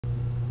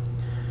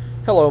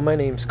Hello, my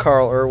name's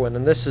Carl Irwin,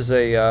 and this is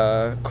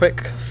a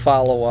quick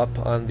follow-up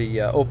on the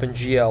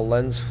OpenGL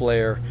lens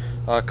flare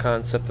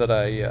concept that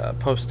I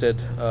posted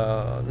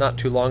not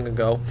too long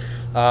ago.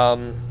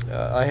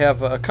 I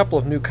have a couple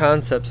of new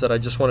concepts that I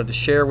just wanted to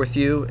share with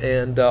you,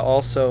 and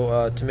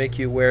also to make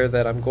you aware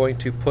that I'm going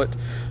to put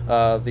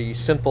the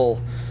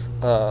simple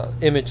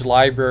image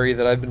library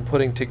that I've been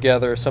putting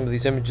together, some of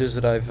these images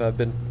that I've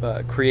been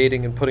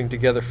creating and putting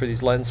together for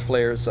these lens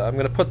flares. I'm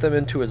going to put them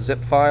into a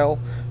zip file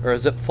or a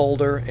zip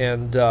folder,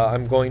 and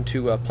I'm going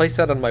to place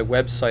that on my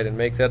website and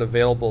make that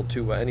available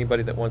to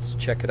anybody that wants to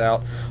check it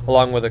out,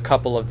 along with a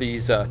couple of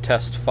these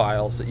test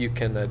files that you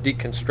can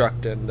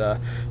deconstruct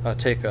and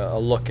take a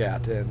look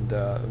at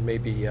and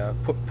maybe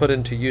put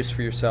into use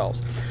for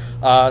yourselves.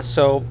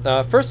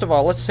 First of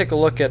all, let's take a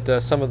look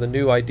at some of the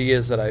new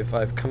ideas that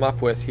I've come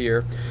up with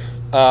here.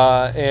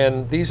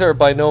 And these are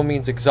by no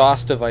means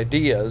exhaustive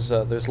ideas.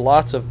 There's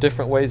lots of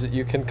different ways that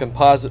you can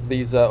composite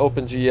these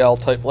OpenGL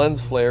type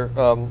lens flare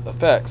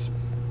effects.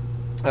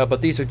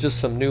 But these are just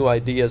some new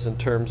ideas in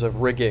terms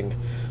of rigging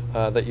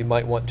that you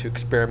might want to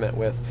experiment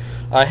with.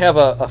 I have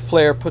a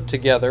flare put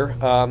together,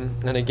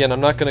 and again,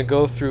 I'm not going to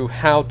go through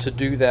how to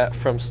do that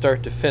from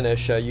start to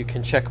finish. You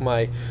can check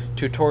my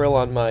tutorial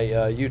on my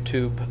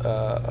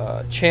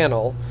YouTube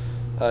channel,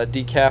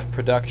 Decaf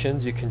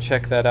Productions. You can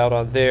check that out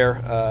on there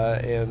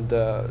and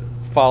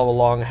follow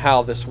along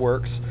how this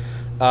works.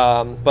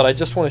 But I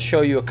just want to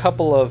show you a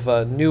couple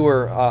of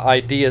newer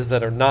ideas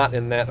that are not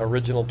in that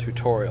original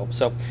tutorial.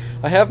 So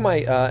I have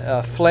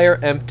my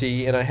flare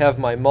empty, and I have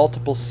my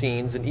multiple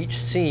scenes, and each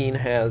scene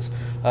has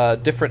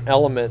different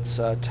elements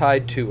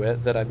tied to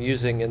it that I'm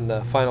using in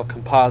the final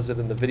composite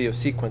in the video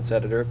sequence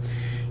editor.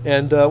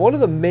 And one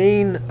of the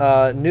main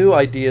new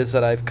ideas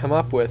that I've come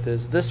up with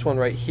is this one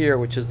right here,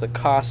 which is the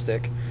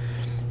caustic.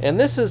 And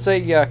this is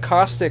a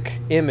caustic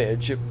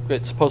image.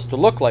 It's supposed to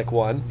look like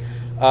one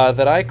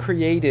that I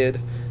created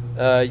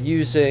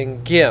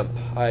using GIMP.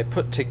 I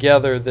put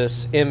together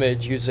this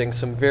image using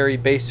some very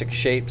basic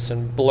shapes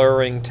and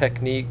blurring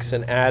techniques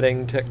and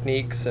adding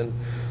techniques and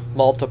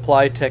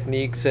multiply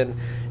techniques, and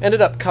ended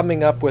up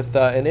coming up with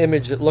an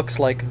image that looks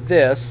like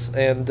this.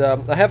 And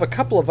I have a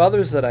couple of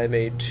others that I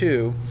made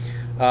too.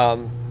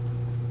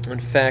 In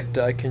fact,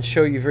 I can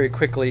show you very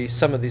quickly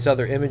some of these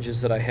other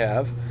images that I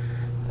have.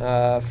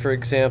 For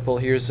example,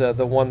 here's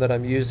the one that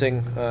I'm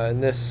using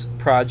in this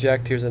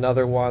project. Here's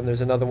another one.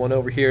 There's another one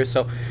over here.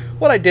 So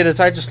what I did is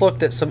I just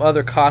looked at some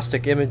other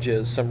caustic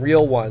images, some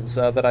real ones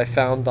that I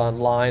found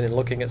online, and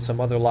looking at some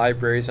other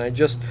libraries, and I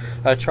just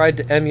tried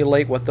to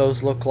emulate what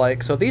those look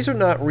like. So these are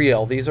not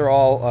real. These are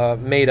all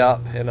made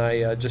up, and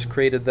I just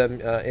created them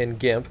in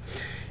GIMP.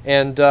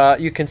 And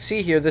you can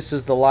see here, this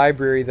is the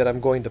library that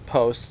I'm going to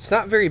post. It's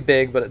not very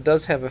big, but it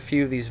does have a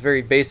few of these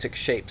very basic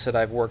shapes that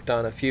I've worked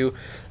on, a few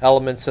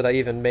elements that I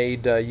even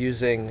made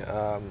using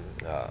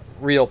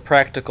real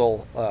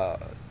practical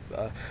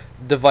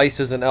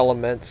devices and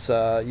elements,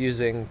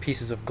 using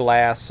pieces of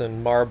glass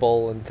and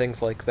marble and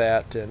things like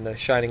that, and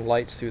shining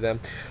lights through them.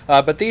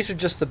 But these are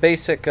just the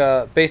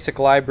basic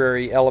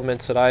library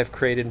elements that I've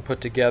created and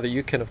put together.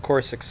 You can of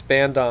course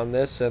expand on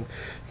this, and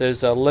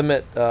there's a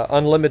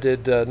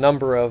unlimited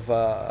number of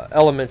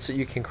elements that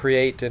you can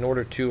create in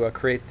order to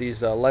create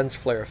these lens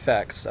flare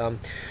effects.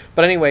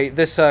 But anyway,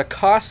 this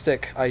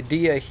caustic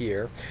idea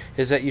here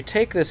is that you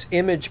take this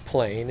image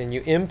plane and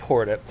you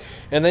import it,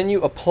 and then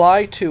you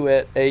apply to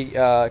it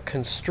a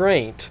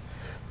constraint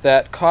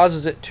that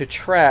causes it to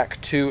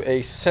track to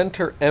a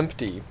center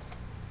empty.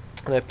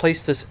 And I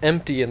place this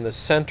empty in the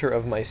center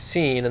of my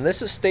scene, and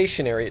this is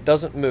stationary, it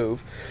doesn't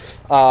move.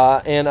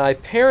 And I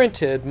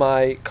parented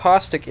my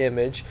caustic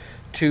image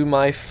to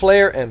my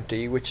flare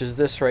empty, which is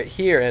this right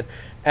here. And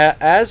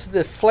as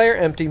the flare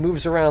empty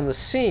moves around the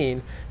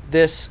scene,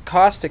 this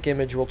caustic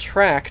image will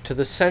track to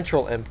the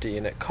central empty,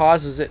 and it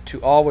causes it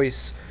to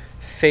always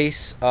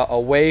face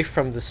away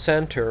from the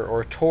center,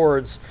 or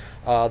towards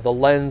the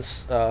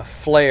lens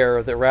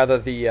flare, rather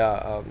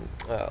the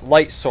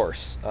light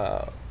source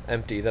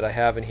empty that I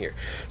have in here.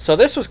 So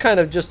this was kind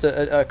of just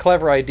a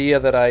clever idea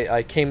that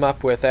I came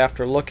up with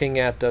after looking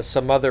at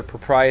some other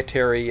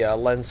proprietary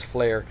lens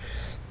flare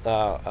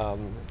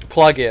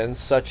plugins,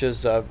 such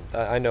as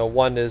I know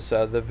one is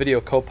the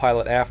Video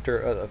Copilot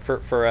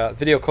for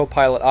Video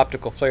Copilot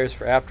optical flares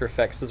for After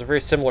Effects. There's a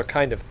very similar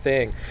kind of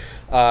thing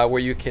where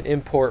you can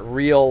import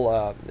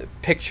real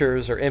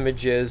pictures or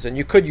images, and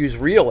you could use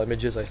real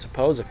images, I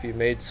suppose, if you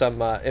made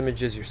some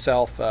images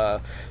yourself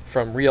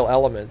from real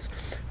elements.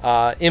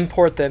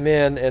 Import them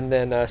in, and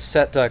then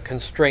set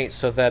constraints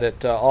so that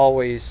it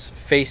always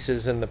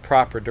faces in the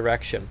proper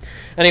direction.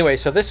 Anyway,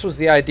 so this was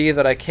the idea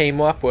that I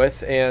came up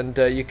with, and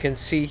you can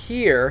see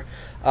here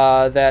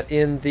that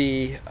in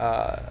the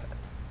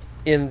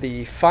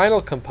final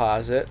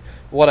composite,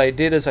 what I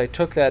did is I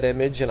took that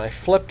image and I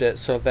flipped it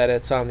so that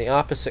it's on the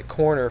opposite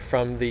corner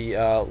from the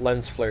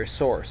lens flare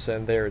source,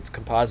 and there it's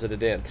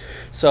composited in.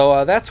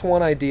 So that's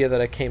one idea that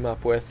I came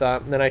up with.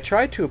 Then I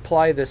tried to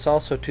apply this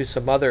also to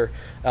some other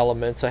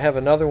elements. I have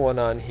another one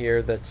on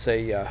here that's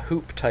a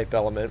hoop type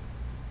element.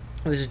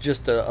 This is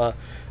just a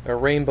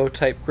rainbow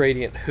type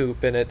gradient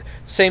hoop, and it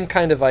same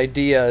kind of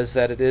idea is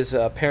that it is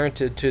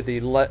parented to the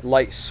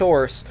light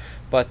source,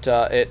 but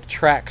it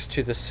tracks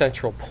to the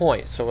central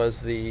point. So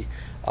as the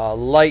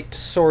light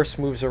source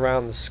moves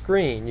around the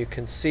screen, you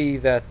can see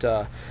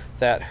that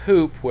that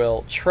hoop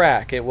will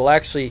track. It will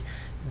actually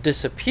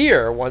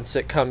disappear once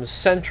it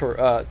comes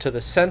to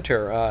the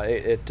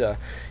center.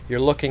 You're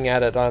looking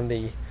at it on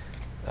the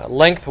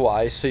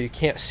lengthwise, so you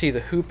can't see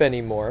the hoop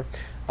anymore.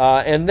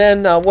 And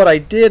then what I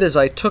did is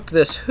I took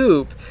this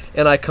hoop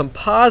and I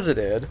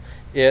composited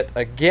it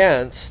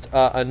against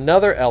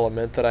another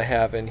element that I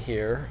have in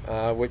here,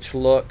 which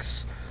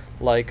looks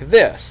like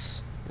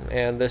this.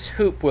 And this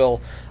hoop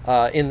will,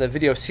 in the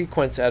video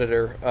sequence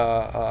editor,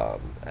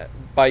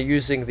 by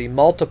using the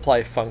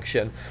multiply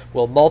function,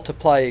 will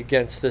multiply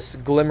against this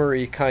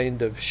glimmery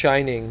kind of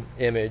shining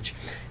image,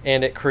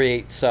 and it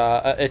creates,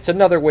 it's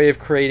another way of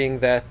creating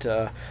that,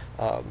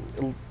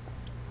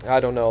 I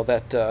don't know,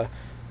 that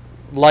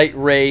light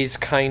rays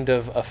kind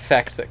of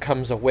effect that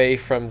comes away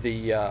from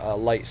the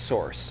light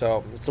source.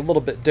 So it's a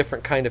little bit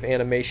different kind of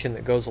animation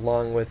that goes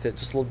along with it,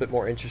 just a little bit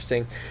more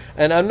interesting.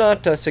 And I'm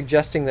not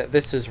suggesting that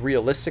this is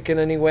realistic in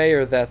any way,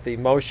 or that the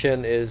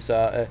motion is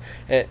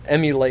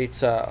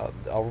emulates a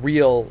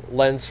real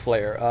lens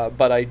flare,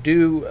 but I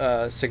do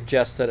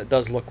suggest that it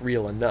does look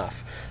real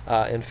enough.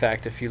 In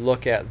fact, if you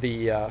look at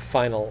the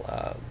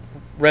final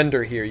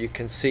render here, you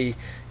can see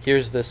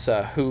here's this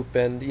hoop,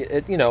 and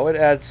it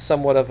adds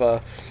somewhat of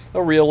a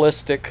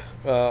realistic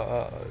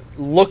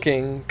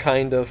looking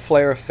kind of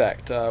flare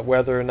effect,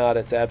 whether or not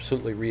it's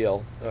absolutely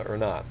real or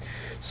not.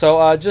 So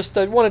I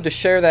wanted to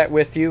share that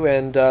with you,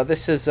 and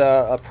this is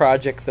a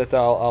project that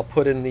I'll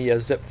put in the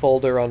zip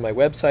folder on my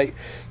website.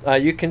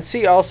 You can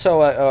see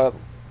also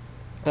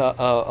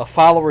a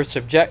follower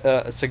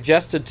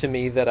suggested to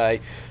me that I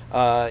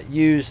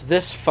use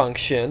this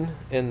function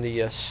in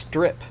the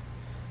strip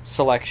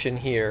selection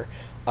here,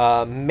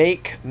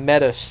 make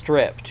meta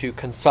strip, to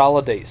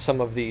consolidate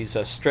some of these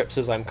strips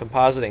as I'm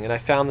compositing, and I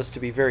found this to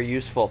be very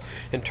useful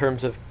in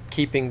terms of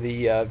keeping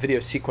the video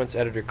sequence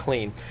editor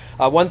clean.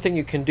 One thing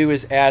you can do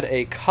is add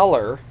a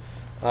color,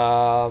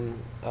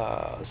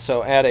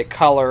 so add a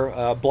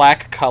color,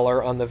 black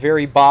color on the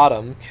very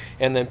bottom,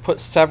 and then put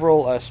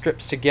several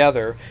strips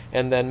together,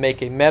 and then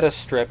make a meta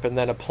strip, and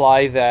then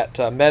apply that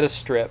meta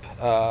strip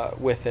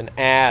with an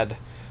add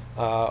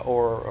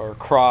or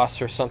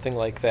cross or something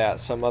like that.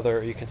 Some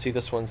other, you can see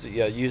this one's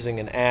using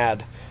an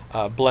add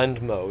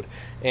blend mode,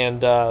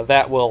 and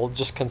that will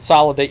just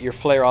consolidate your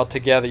flare all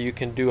together. You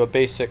can do a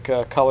basic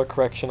color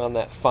correction on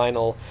that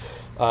final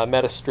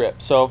meta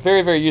strip. So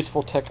very, very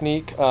useful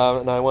technique,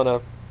 and I want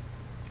to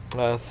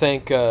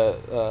thank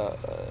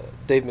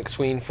Dave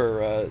McSween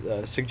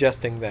for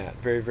suggesting that.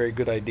 Very, very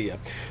good idea.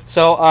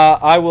 So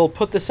I will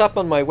put this up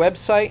on my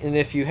website, and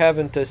if you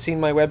haven't seen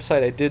my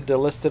website, I did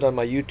list it on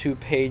my YouTube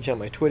page, on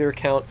my Twitter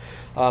account.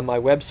 My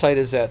website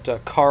is at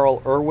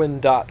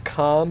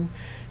carlirwin.com,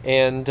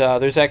 and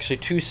there's actually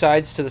two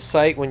sides to the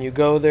site. When you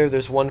go there,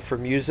 there's one for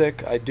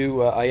music. I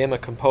am a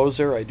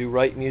composer. I do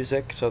write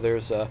music, so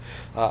there's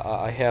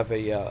I have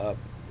a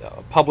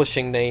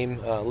publishing name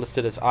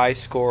listed as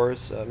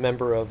iScores, a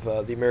member of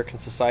the American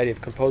Society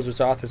of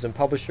Composers, Authors, and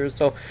Publishers.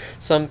 So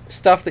some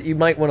stuff that you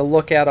might want to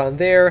look at on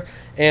there.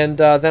 And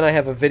then I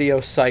have a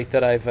video site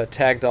that I've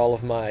tagged all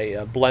of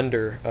my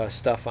Blender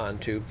stuff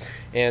onto.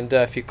 And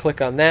if you click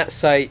on that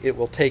site, it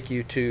will take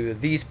you to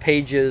these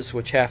pages,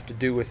 which have to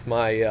do with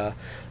my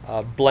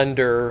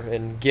Blender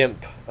and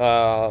GIMP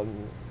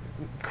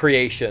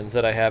creations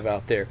that I have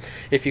out there.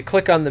 If you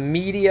click on the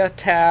media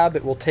tab,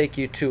 it will take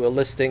you to a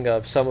listing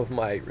of some of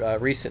my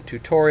recent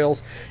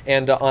tutorials,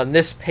 and on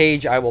this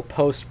page I will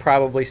post,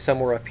 probably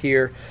somewhere up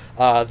here,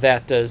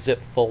 that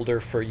zip folder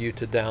for you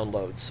to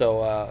download.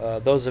 So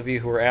those of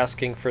you who are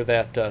asking for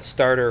that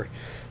starter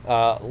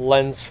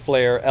lens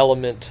flare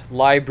element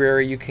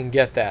library, you can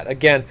get that.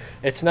 Again,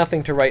 it's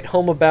nothing to write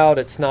home about.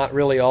 It's not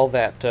really all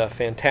that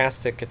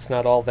fantastic. It's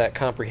not all that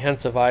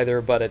comprehensive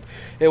either, but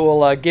it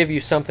will give you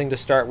something to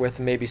start with,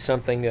 maybe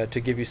something to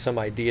give you some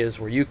ideas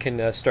where you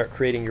can start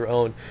creating your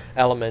own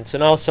elements.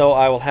 And also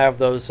I will have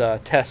those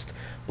test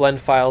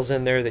blend files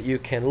in there that you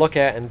can look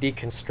at and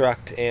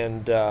deconstruct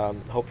and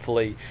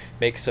hopefully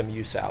make some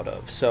use out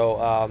of.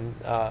 So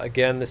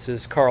again, this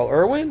is Carl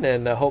Irwin,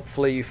 and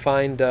hopefully you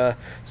find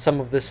some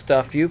of this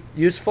stuff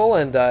useful,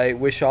 and I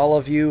wish all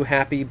of you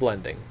happy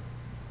blending.